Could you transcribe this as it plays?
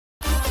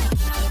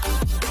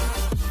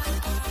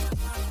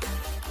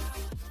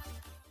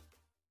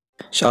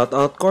Shout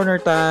out corner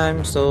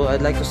time. So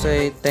I'd like to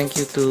say thank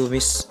you to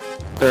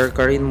Mr.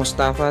 Karin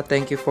Mustafa.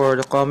 Thank you for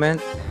the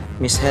comment.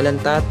 Miss Helen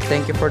Tat,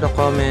 thank you for the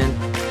comment.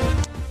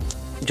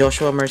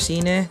 Joshua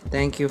Marcine,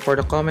 thank you for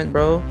the comment,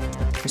 bro.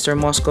 Mr.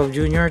 Moskov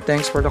Jr.,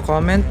 thanks for the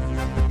comment.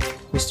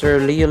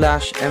 Mr. Leo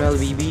Lash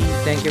MLBB,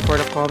 thank you for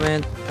the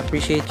comment.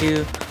 Appreciate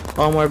you.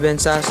 Omar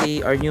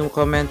Bensasi, our new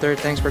commenter,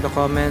 thanks for the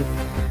comment.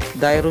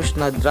 Dairush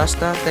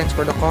Nadrasta, thanks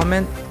for the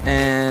comment.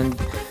 And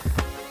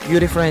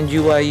Beauty Friend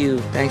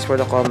UIU, thanks for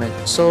the comment.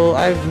 So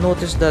I've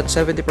noticed that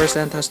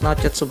 70% has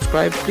not yet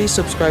subscribed. Please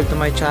subscribe to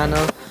my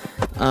channel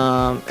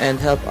and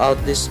help out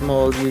this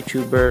small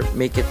YouTuber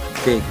make it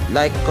big.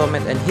 Like,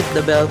 comment, and hit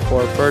the bell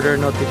for further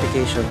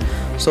notification.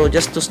 So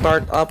just to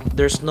start up,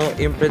 there's no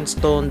imprint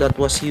stone that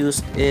was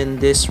used in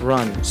this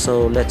run.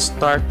 So let's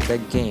start the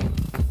game.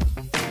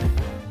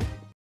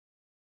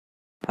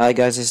 Hi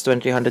guys, it's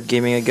 2300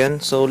 Gaming again.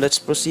 So let's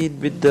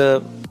proceed with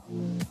the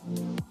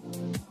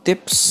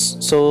tips.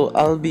 So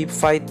I'll be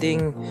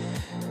fighting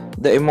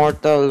the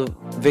Immortal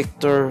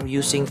Victor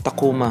using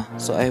Takuma.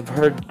 So I've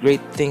heard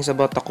great things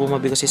about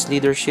Takuma because his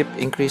leadership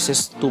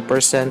increases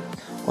 2%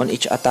 on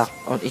each attack,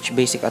 on each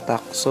basic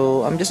attack.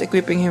 So I'm just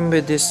equipping him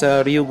with this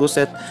Ryugo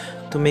set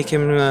to make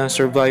him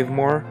survive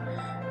more,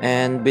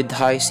 and with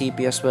high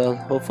CP as well.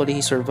 Hopefully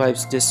he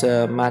survives this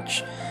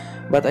match,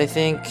 but I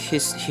think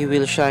he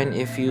will shine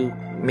if you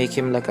make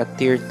him like a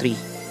tier 3.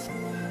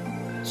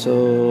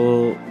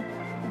 So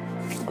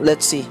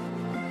let's see.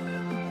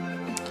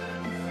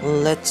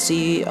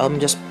 I'm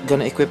just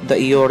gonna equip the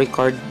Iori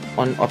card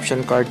on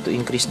option card to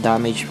increase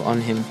damage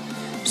on him.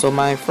 So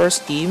my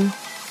first team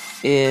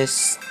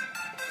is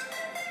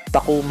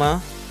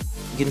Takuma,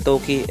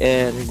 Gintoki,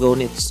 and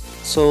Gonitz.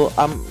 So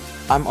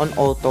I'm on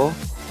auto.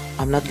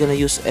 I'm not gonna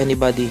use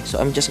anybody, so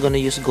I'm just gonna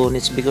use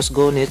Gonitz because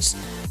Gonitz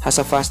has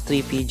a fast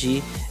 3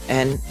 PG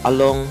and a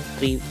long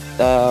 3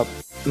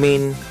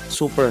 main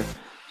super.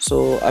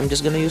 So I'm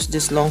just gonna use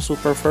this long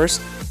super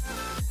first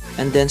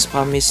and then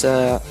spam his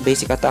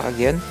basic attack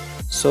again.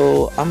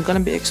 So I'm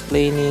gonna be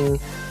explaining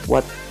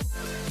what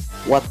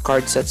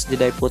card sets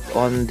did I put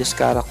on these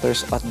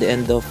characters at the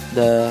end of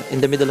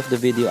in the middle of the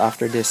video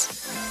after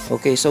this.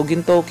 Okay, so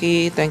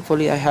Gintoki,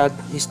 thankfully I had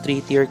his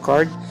 3-tier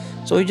card.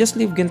 So you just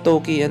leave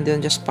Gintoki and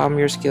then just spam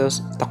your skills.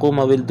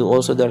 Takuma will do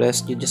also the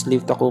rest. You just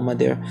leave Takuma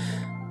there.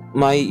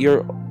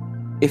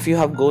 If you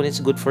have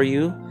Gonitz, good for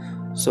you.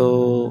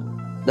 So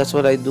that's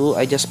what I do.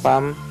 I just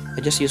spam.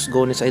 I just use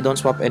Gonitz. I don't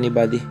swap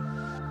anybody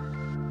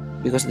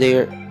because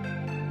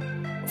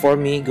for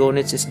me,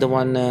 Gonitz is the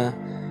one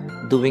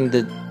doing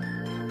the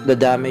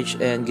damage,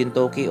 and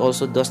Gintoki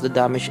also does the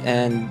damage.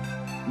 And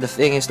the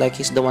thing is, like,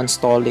 he's the one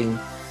stalling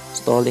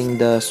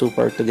the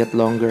super to get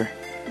longer.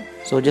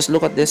 So just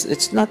look at this.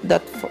 It's not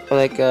that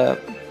like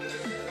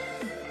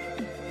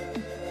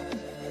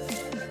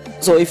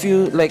so if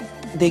you like,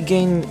 they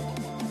gain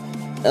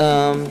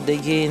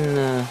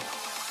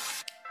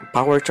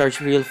power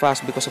charge real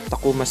fast because of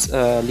Takuma's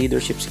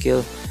leadership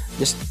skill.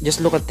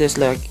 Just look at this.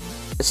 Like,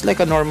 it's like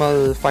a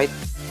normal fight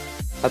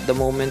at the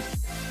moment.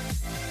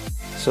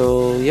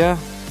 So yeah,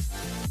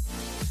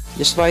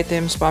 just fight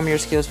him, spam your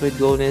skills with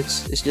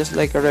Gonitz. It's just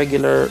like a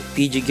regular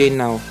PG gain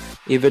now,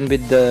 even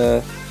with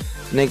the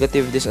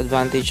negative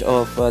disadvantage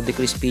of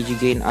decreased PG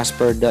gain as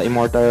per the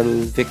Immortal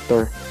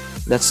Victor.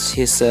 That's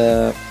his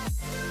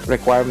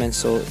requirement.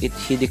 So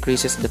he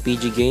decreases the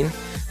PG gain.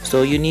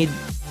 So you need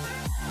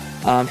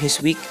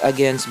he's weak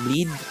against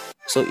bleed.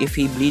 So if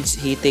he bleeds,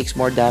 he takes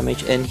more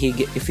damage, and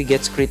if he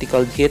gets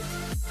critical hit,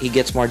 he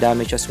gets more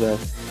damage as well.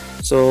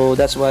 So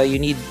that's why you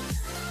need.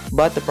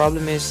 But the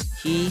problem is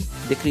he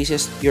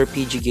decreases your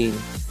PG gain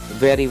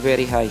very,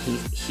 very high.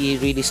 He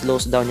really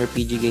slows down your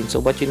PG gain. So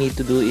what you need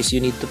to do is you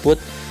need to put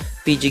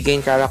PG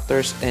gain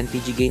characters and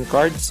PG gain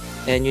cards,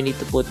 and you need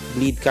to put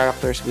bleed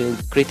characters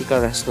with critical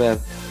as well.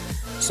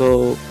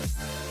 So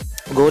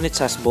Gonitz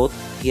has both.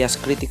 He has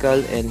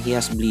critical and he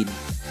has bleed.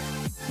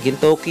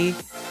 Gintoki,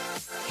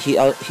 he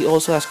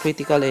also has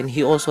critical and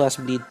he also has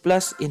bleed.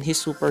 Plus in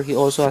his super, he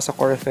also has a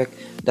core effect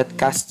that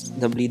casts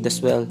the bleed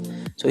as well.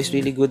 So he's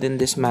really good in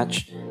this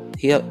match.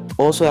 He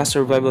also has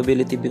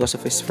survivability because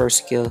of his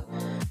first skill.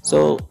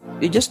 So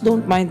you just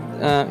don't mind.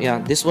 Yeah,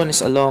 this one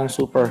is a long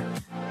super.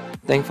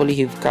 Thankfully,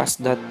 he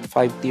cast that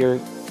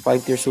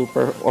 5-tier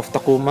super of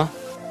Takuma.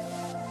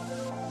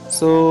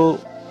 So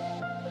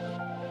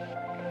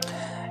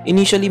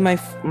initially, my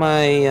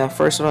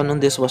first run on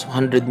this was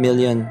 100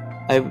 million.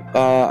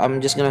 I'm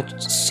just gonna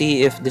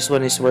see if this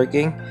one is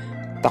working.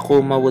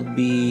 Takuma would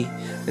be,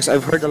 because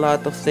I've heard a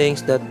lot of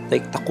things that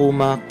like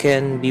Takuma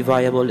can be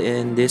viable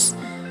in this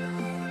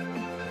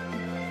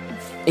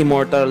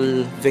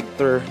Immortal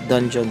Victor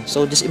dungeon.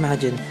 So just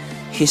imagine,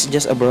 he's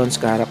just a bronze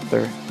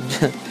character.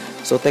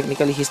 So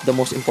technically, he's the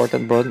most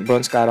important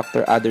bronze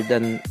character other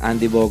than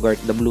Andy Bogart,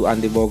 the blue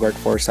Andy Bogart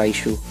for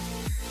Saishu.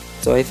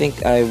 So I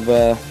think I've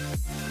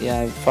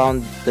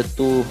found the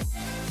two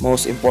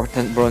most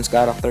important bronze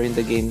character in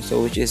the game.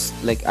 So which is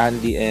like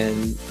Andy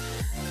and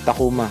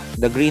Takuma,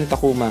 the green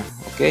Takuma.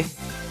 Okay.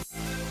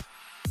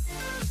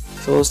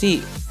 So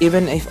see,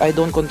 even if I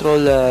don't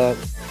control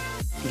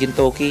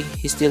Gintoki,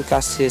 he still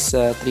casts his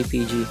 3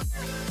 PG,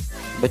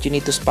 but you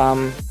need to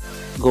spam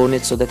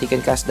Gonit so that he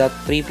can cast that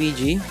 3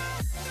 PG.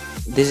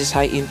 This is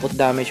high input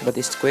damage, but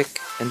it's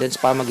quick, and then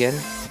spam again.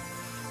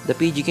 The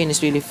PG gain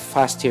is really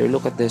fast here.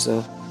 Look at this.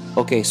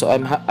 Okay, so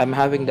I'm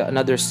having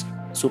another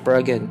super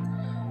again.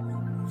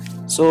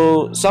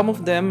 So some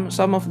of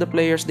the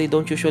players, they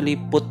don't usually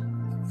put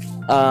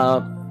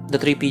the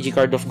 3 PG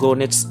card of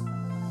Gonits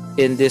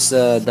in this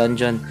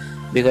dungeon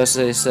because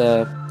his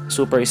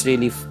super is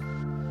really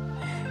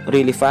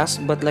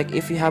fast. But like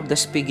if you have the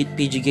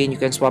PG gain, you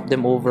can swap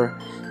them over.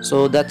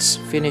 So that's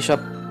finish up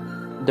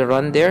the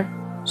run there.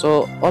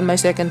 So on my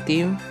second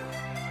team,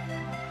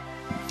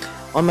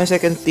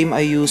 I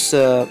use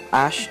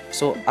Ash.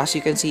 So as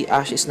you can see,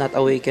 Ash is not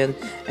awakened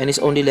and is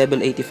only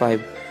level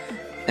 85.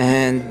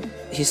 And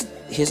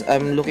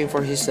I'm looking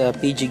for his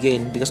PG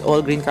gain, because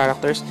all green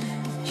characters,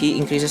 he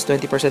increases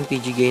 20%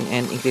 PG gain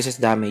and increases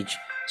damage.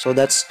 So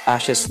that's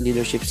Ash's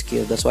leadership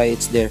skill. That's why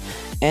it's there.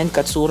 And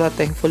Katsura,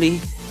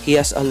 thankfully, he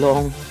has a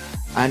long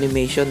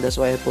animation. That's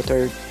why I put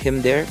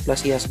him there.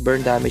 Plus he has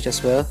burn damage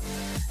as well.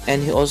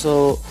 And he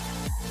also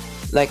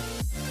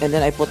and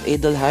then I put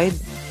Edelhide.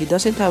 He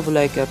doesn't have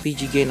like a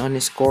PG gain on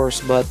his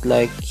course, but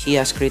like he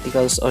has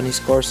criticals on his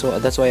course, so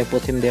that's why I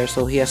put him there.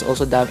 So he has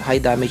also high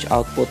damage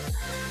output.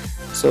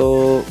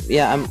 So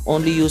yeah, I'm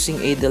only using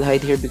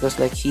Edelhide here because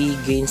like he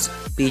gains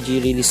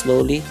PG really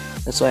slowly.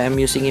 That's why I'm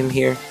using him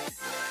here.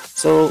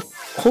 So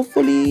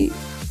hopefully,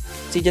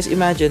 see, just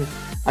imagine,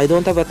 I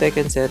don't have a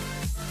Tekken set.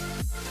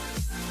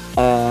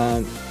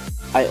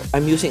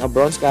 I'm using a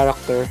bronze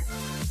character,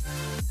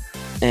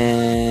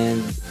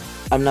 and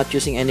I'm not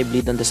using any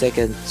bleed on the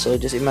second. So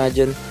just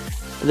imagine,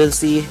 we'll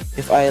see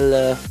if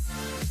I'll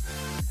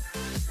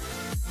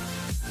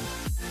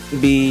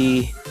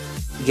be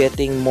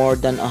getting more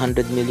than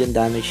 100 million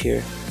damage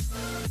here.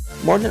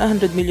 More than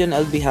 100 million,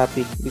 I'll be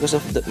happy because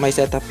of my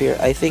setup here.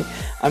 I think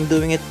I'm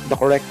doing it the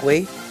correct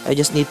way. I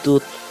just need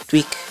to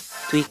tweak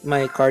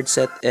my card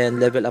set and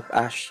level up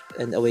Ash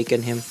and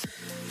awaken him.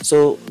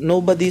 So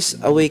nobody's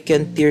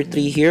awakened tier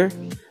 3 here.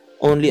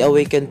 Only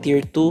awakened tier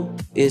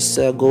 2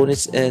 is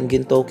Gonits and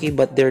Gintoki,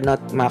 but they're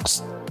not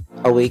max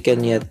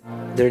awakened yet.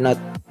 They're not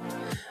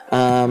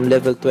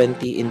level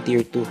 20 in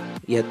tier 2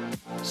 yet.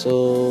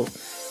 So,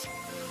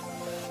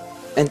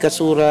 and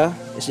Katsura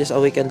is just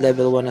awakened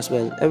level 1 as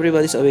well.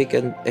 Everybody's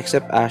awakened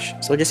except Ash.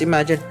 So just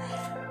imagine.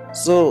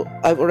 So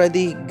I've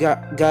already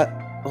got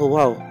oh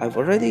wow,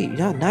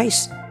 yeah,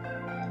 nice.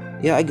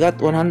 Yeah, I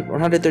got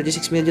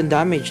 136 million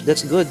damage.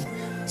 That's good.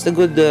 It's a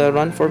good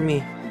run for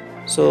me.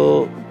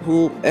 So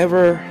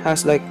whoever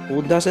has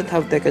who doesn't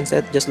have Tekken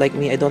set, just like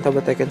me, I don't have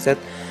a Tekken set.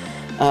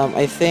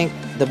 I think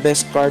the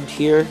best card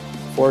here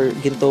for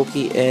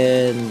Gintoki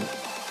and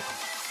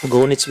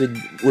Gonits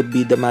would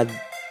be the Mad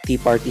Tea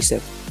Party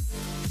set,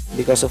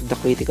 because of the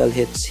critical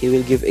hits. He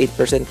will give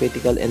 8%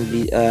 critical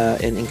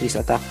and increase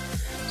attack.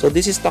 So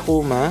this is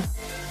Takuma.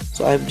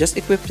 So I've just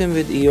equipped him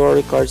with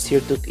Iori cards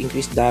here to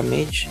increase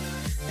damage,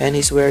 and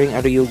he's wearing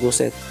a Ryugo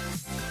set.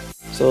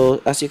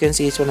 So as you can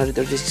see, it's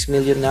 136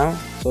 million now.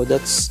 So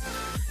that's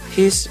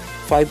his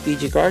 5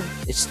 PG card.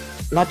 It's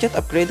not yet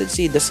upgraded.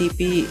 See, the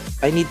CP,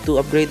 I need to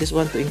upgrade this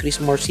one to increase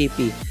more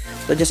CP.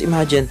 So just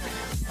imagine,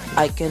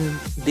 I can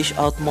dish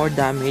out more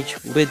damage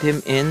with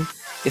him in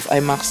if I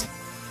max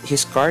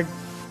his card.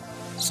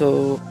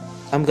 So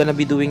I'm gonna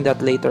be doing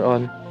that later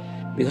on,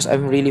 because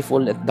I'm really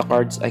full at the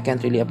cards. I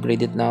can't really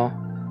upgrade it now.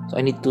 So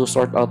I need to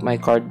sort out my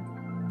card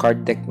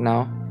deck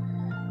now.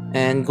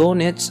 And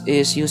Gonits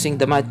is using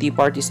the Mad Tea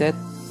Party set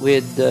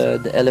with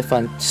the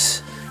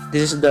elephants.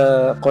 This is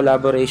the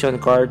collaboration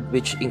card,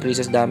 which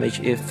increases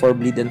damage for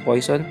bleed and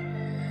poison.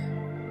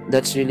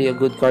 That's really a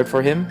good card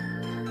for him.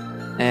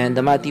 And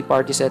the Mad Tea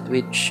Party set,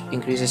 which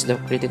increases the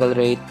critical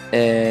rate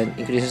and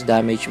increases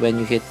damage when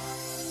you hit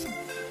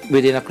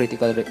within a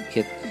critical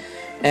hit.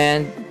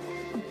 And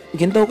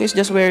Gintoki is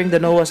just wearing the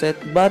Noah set,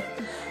 but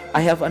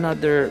I have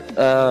another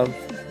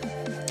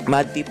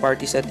Mad Tea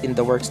Party set in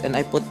the works, and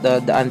I put the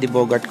Andy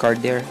Bogart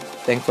card there.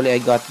 Thankfully, I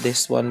got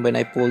this one when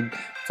I pulled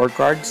 4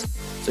 cards,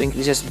 so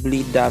increases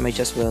bleed damage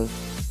as well.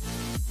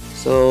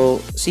 So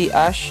see,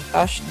 Ash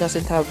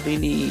doesn't have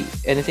really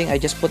anything. I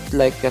just put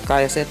like a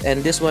Kaya set,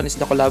 and this one is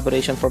the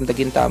collaboration from the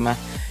Gintama.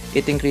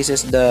 It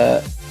increases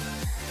the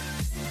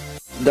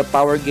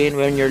power gain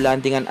when you're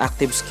landing an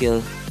active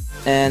skill.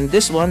 And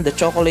this one, the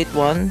chocolate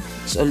one,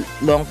 it's a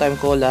long time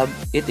collab.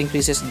 It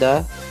increases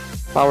the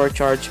power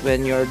charge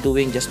when you're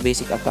doing just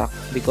basic attack,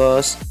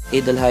 because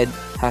Edelhide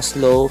has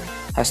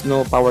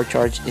no power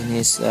charge in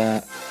his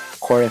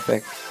core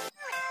effect.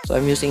 So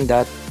I'm using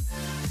that,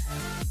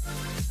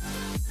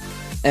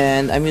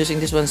 and I'm using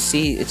this one.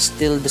 See, it's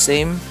still the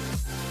same,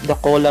 the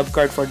collab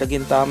card for the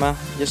Gintama,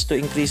 just to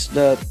increase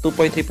the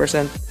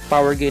 2.3%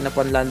 power gain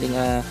upon landing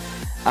a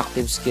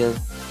active skill,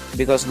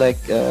 because like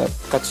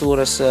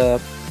Katsura's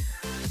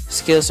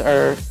skills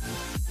are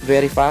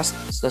very fast.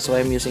 So that's why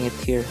I'm using it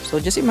here. So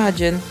just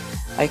imagine,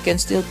 I can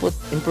still put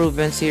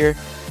improvements here.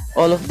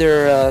 All of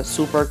their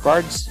super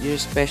cards, your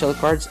special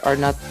cards, are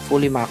not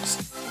fully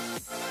maxed.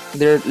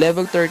 They're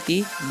level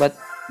 30, but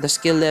the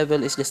skill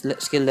level is just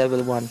skill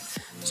level 1.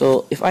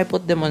 So if I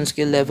put them on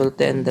skill level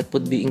 10, that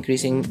would be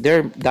increasing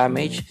their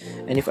damage,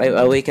 and if I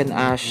awaken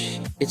Ash,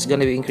 it's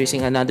gonna be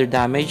increasing another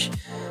damage.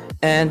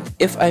 And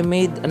if I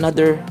made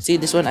another, see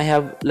this one, I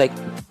have like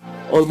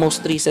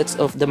almost 3 sets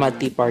of the Mad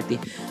Tea Party.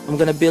 I'm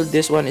gonna build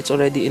this one, it's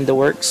already in the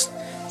works,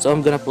 so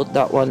I'm gonna put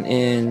that one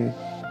in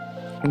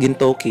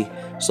Gintoki.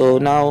 So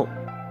now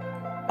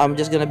I'm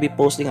just gonna be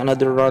posting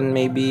another run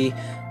maybe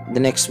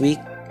the next week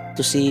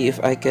to see if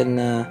I can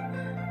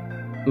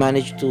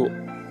manage to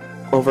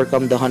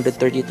overcome the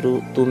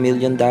 132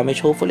 million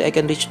damage. Hopefully I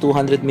can reach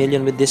 200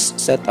 million with this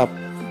setup.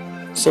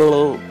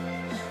 So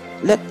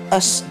let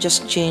us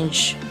just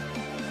change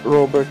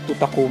Robert to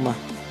Takuma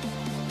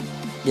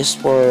just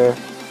for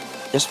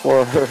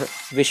her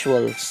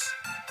visuals.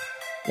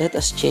 Let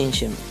us change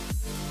him.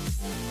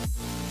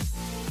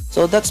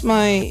 So that's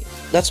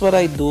what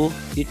I do.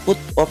 You put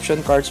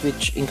option cards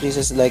which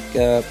increases like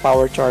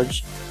power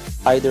charge,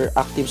 either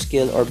active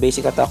skill or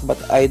basic attack, but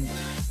I'd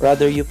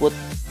rather you put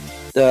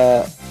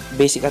the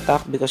basic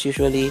attack, because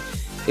usually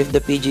if the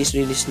PG is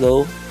really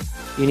slow,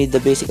 you need the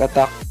basic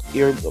attack.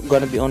 You're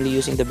gonna be only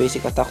using the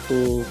basic attack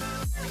to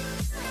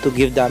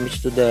give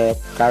damage to the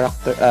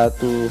character,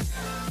 to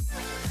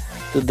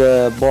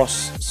the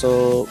boss.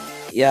 So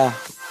yeah,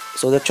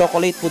 so the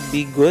chocolate would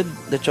be good,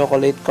 the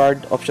chocolate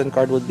card, option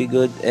card would be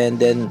good, and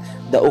then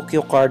the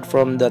Okyo card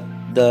from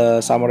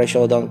the Samurai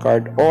Showdown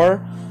card,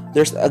 or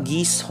there's a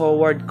Geese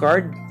Howard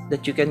card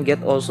that you can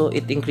get also.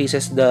 It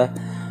increases the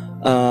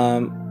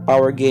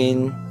power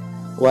gain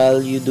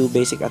while you do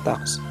basic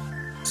attacks.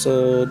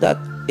 So that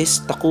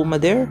is Takuma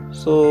there.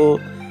 So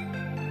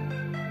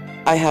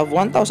I have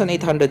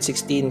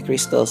 1816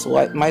 crystals.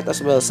 Might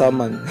as well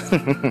summon.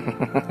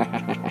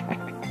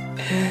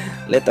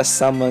 Let us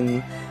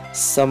summon.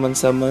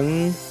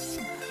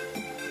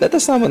 Let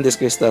us summon these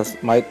crystals.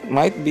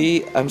 Might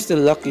be I'm still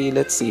lucky.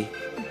 Let's see.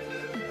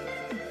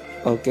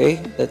 Okay,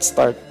 let's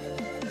start.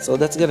 So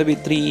that's gonna be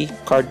 3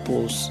 card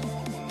pulls.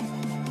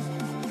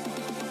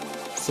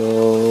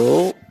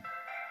 So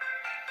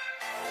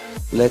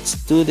let's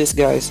do this,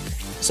 guys.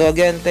 So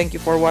again, thank you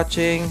for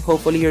watching.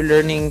 Hopefully you're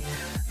learning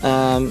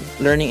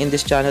in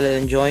this channel and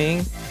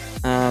enjoying.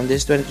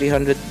 This is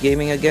 2300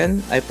 Gaming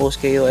again. I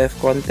post KOF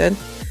content,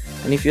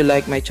 and if you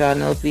like my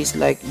channel, please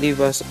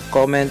leave us a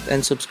comment and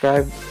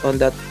subscribe on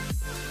that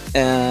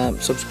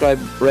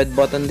subscribe red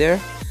button there,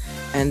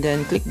 and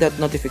then click that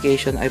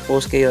notification. I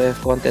post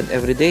KOF content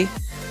every day,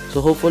 so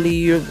hopefully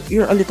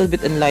you're a little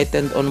bit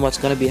enlightened on what's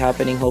gonna be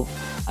happening.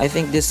 I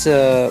think this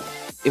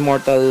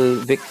Immortal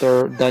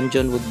Victor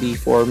dungeon would be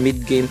for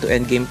mid-game to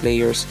end-game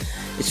players.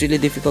 It's really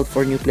difficult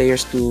for new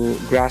players to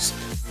grasp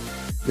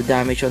the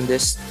damage on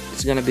this.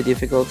 It's gonna be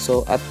difficult.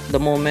 So at the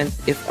moment,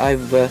 if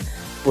I've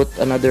put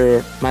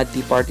another Mad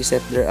Tea Party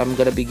set there, I'm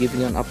gonna be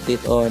giving you an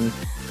update on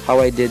how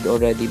I did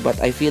already.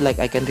 But I feel like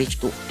I can reach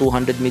to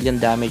 200 million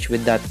damage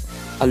with that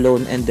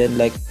alone, and then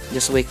like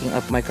just waking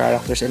up my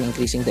characters and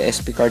increasing the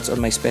SP cards on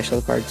my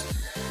special cards.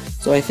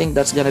 So I think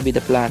that's gonna be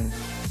the plan.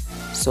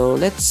 So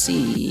let's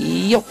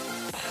see. Yo,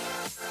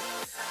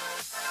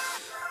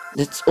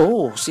 let's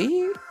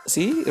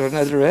see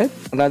another red.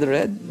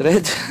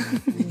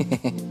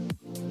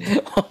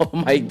 Oh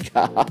my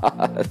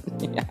god.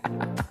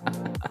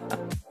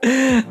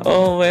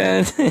 Oh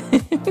man.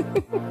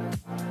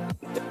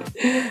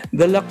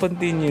 The luck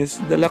continues.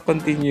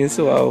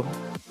 Wow,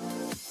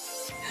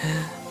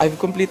 I've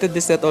completed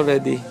this set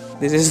already.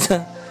 This is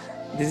the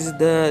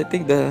I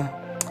think the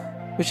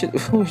which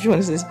one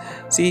is this?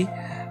 See,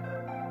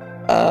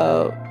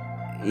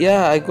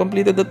 yeah, I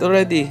completed that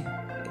already.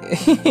 I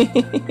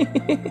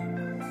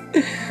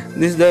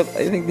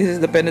think this is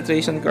the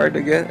penetration card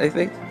again. I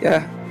think,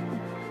 yeah.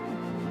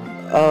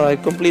 Oh, I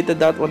completed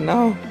that one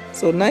now.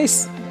 So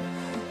nice.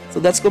 So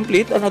that's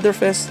complete. Another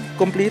fest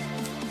complete.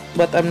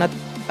 But I'm not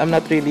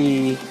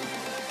really.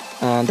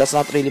 That's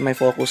not really my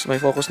focus. My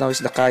focus now is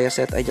the Kaya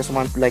set. I just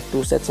want like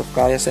 2 sets of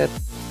Kaya set,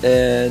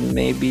 and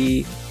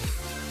maybe,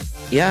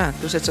 yeah,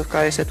 2 sets of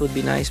Kaya set would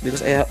be nice,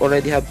 because I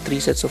already have 3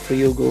 sets of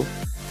Ryugo.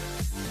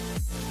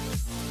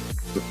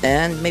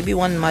 And maybe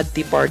 1 Mad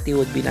Tea Party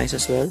would be nice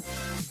as well.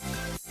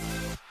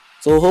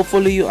 So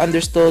hopefully you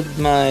understood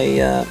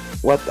my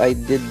what I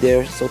did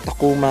there. So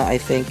Takuma, I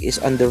think, is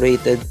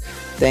underrated.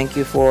 Thank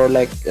you for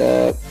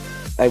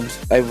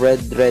I've read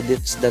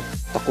Reddits that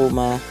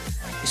Takuma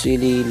is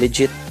really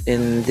legit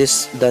in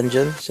this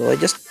dungeon. So I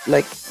just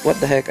what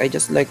the heck, I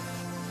just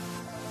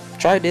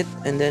tried it,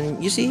 and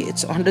then you see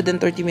it's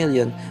 130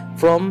 million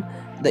from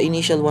the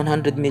initial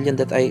 100 million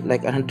that I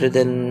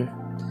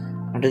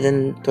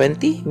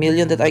 120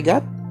 million that I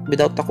got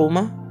without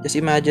Takuma. Just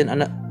imagine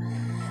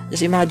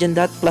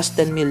that plus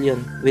 10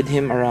 million with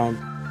him around,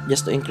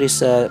 just to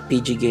increase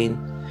PG gain.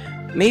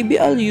 Maybe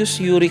I'll use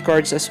Yuri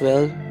cards as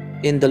well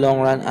in the long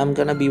run. I'm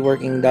gonna be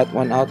working that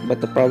one out, but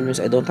the problem is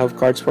I don't have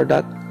cards for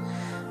that,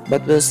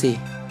 but we'll see.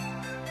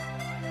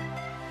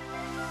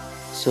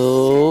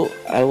 So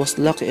I was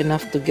lucky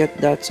enough to get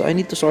that, so I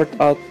need to sort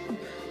out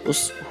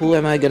who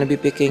am I gonna be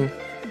picking.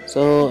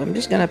 So I'm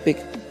just gonna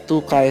pick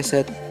 2 Kaya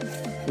set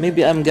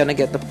maybe I'm gonna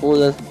get the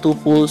pool, 2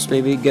 pools,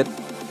 maybe get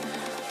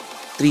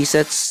 3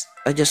 sets.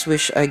 I just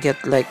wish I get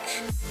like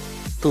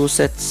 2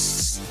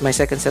 sets, my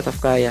second set of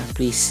Kaya,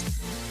 please.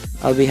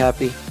 I'll be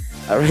happy.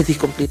 I already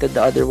completed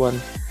the other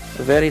one.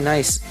 Very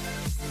nice.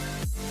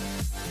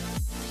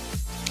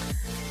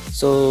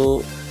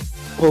 So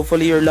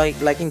hopefully you're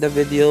liking the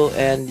video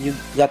and you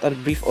got a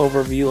brief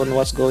overview on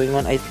what's going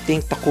on. I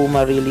think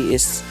Takuma really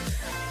is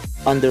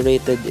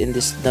underrated in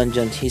this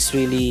dungeon. He's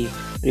really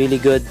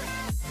good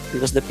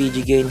because the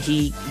PG gain,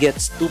 he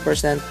gets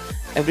 2%.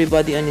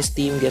 Everybody on his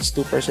team gets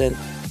 2%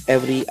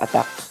 every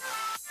attack.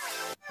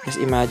 Just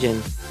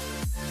imagine.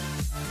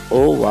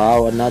 Oh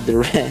wow,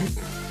 another red.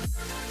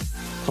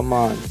 Come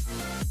on.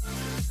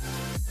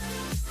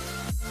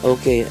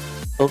 Okay.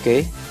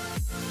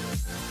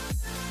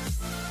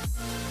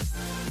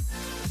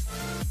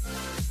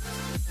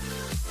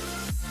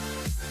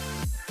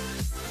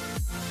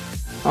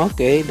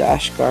 Okay, the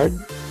Ash card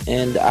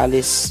and the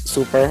Alice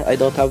super. I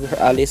don't have her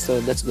Alice,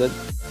 so that's good.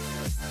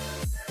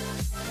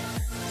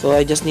 So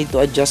I just need to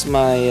adjust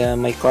my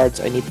my cards.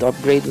 I need to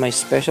upgrade my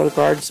special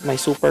cards, my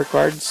super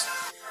cards.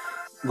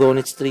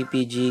 Gonit's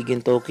 3PG,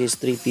 Gintoki's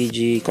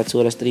 3PG,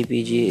 Katsura's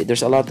 3PG.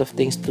 There's a lot of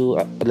things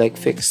to like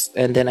fix,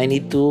 and then I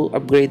need to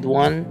upgrade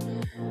one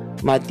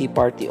Mati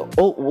Party.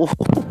 Oh,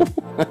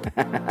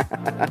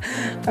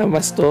 I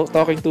was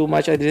talking too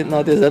much. I didn't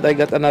notice that I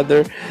got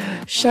another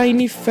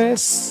shiny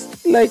fest.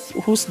 Like,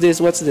 who's this?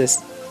 What's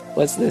this?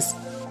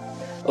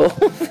 Oh,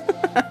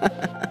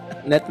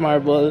 Net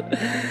Marble.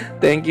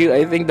 Thank you.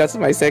 I think that's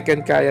my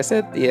second Kaya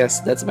set. Yes,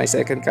 that's my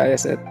second Kaya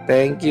set.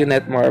 Thank you,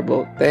 Net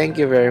Marble. Thank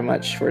you very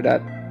much for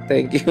that.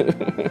 Thank you.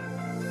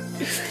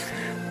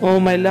 Oh,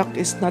 my luck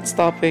is not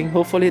stopping.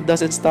 Hopefully it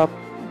doesn't stop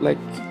like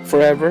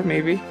forever,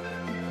 maybe.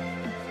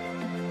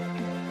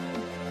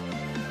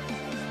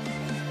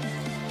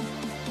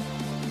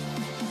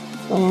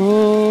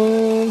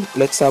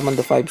 Let's summon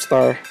the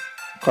 5-star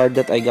card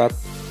that I got.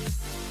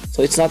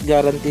 So it's not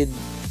guaranteed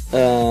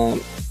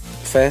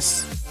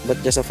fest,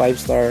 but just a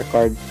 5-star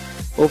card.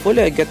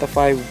 Hopefully I get a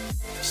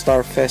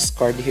 5-star fest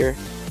card here.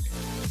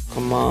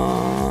 Come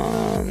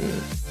on.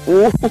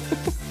 Oh,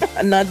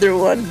 another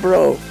one,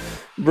 bro.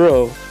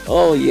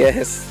 Oh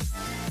yes.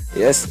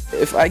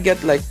 If I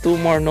get like 2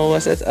 more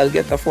Nova sets, I'll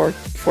get a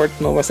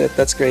fourth Nova set.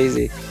 That's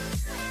crazy.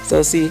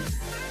 So see,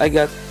 I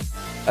got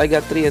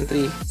 3 and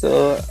 3.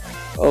 So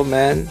oh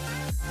man,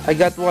 I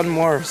got one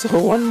more. So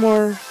one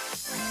more,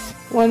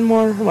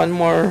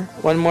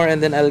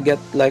 and then I'll get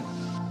like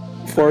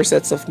 4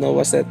 sets of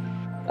Nova set.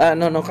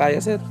 No,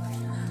 Kaya set.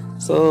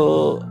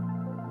 So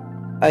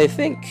I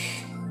think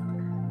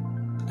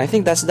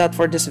that's that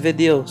for this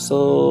video.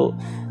 So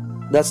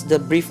that's the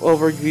brief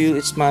overview.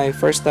 It's my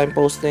first time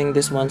posting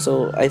this one,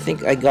 so I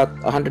think I got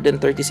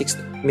 136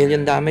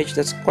 million damage.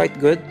 That's quite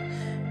good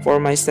for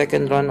my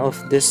second run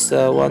of this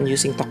one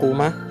using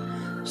Takuma.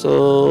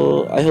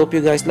 So I hope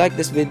you guys like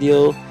this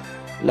video.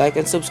 Like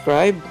and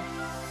subscribe.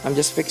 I'm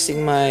just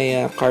fixing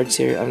my cards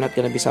here. I'm not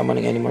gonna be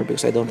summoning anymore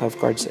because I don't have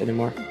cards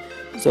anymore.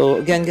 So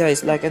again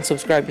guys, like and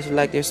subscribe if you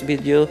like this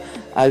video.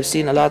 I've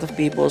seen a lot of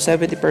people,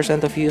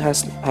 70% of you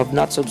have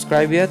not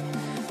subscribed yet.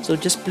 So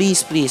just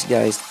please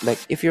guys, like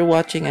if you're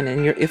watching and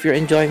if you're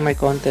enjoying my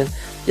content,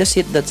 just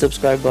hit that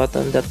subscribe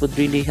button. That would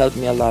really help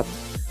me a lot.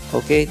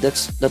 Okay,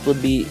 that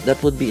would be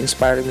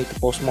inspiring me to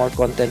post more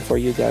content for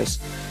you guys.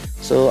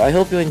 So I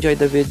hope you enjoyed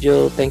the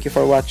video. Thank you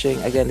for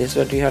watching. Again, this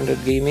is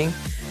 300 Gaming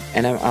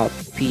and I'm out.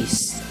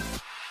 Peace.